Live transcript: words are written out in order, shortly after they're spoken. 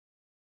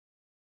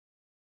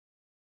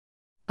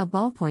A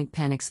ballpoint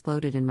pen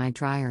exploded in my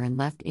dryer and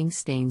left ink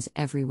stains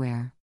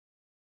everywhere.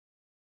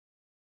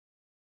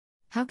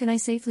 How can I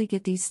safely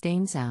get these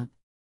stains out?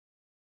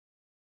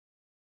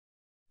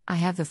 I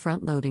have the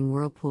front-loading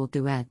Whirlpool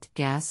Duet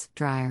gas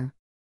dryer.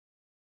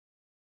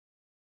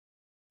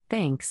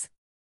 Thanks.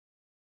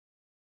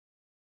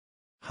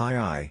 Hi,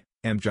 I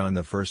am John.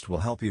 The first will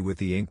help you with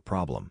the ink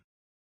problem.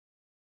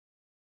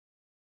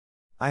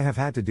 I have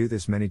had to do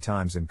this many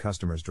times in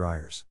customers'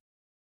 dryers.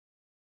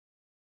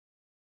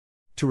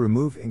 To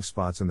remove ink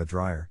spots in the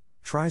dryer,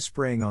 try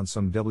spraying on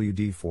some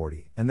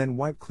WD-40 and then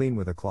wipe clean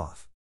with a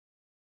cloth.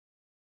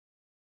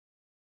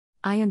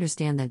 I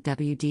understand that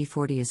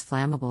WD-40 is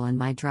flammable and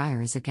my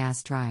dryer is a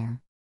gas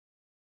dryer.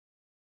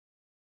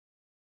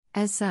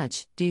 As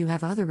such, do you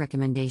have other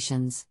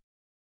recommendations?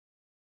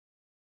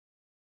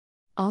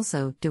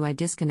 Also, do I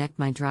disconnect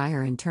my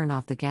dryer and turn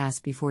off the gas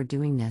before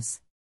doing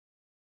this?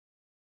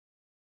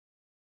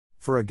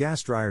 For a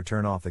gas dryer,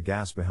 turn off the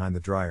gas behind the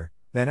dryer,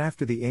 then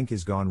after the ink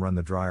is gone run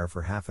the dryer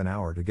for half an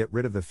hour to get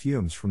rid of the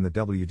fumes from the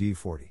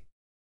WD-40.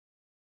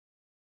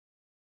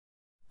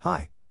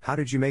 Hi, how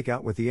did you make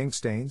out with the ink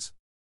stains?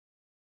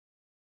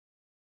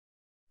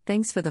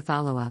 Thanks for the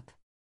follow-up.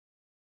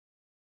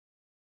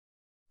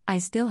 I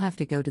still have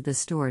to go to the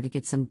store to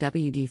get some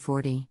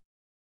WD-40.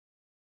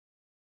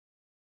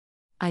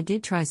 I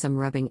did try some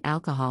rubbing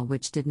alcohol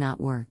which did not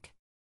work.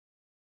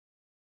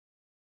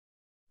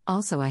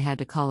 Also, I had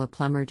to call a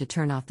plumber to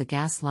turn off the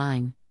gas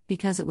line,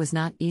 because it was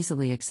not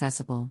easily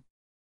accessible.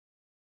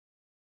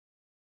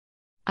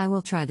 I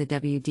will try the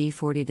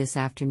WD-40 this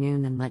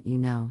afternoon and let you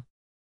know.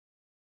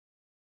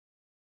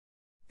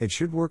 It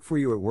should work for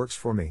you. It works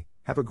for me.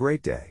 Have a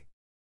great day.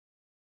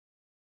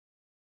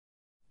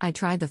 I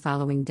tried the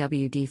following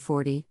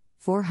WD-40,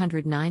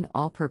 409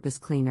 all-purpose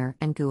cleaner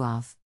and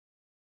Goo-Off.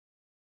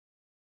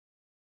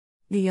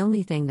 The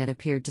only thing that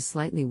appeared to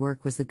slightly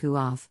work was the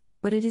Goo-Off,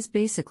 but it is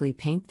basically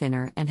paint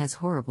thinner and has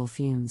horrible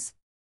fumes.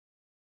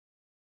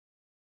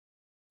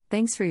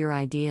 Thanks for your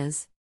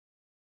ideas.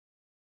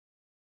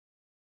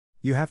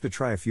 You have to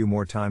try a few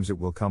more times. It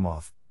will come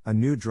off. A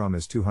new drum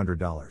is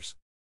 $200.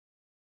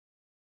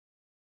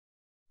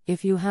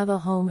 If you have a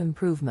home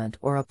improvement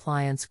or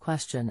appliance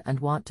question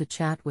and want to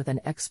chat with an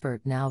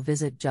expert now,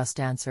 visit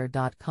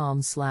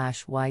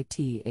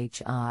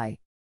JustAnswer.com/YTHI.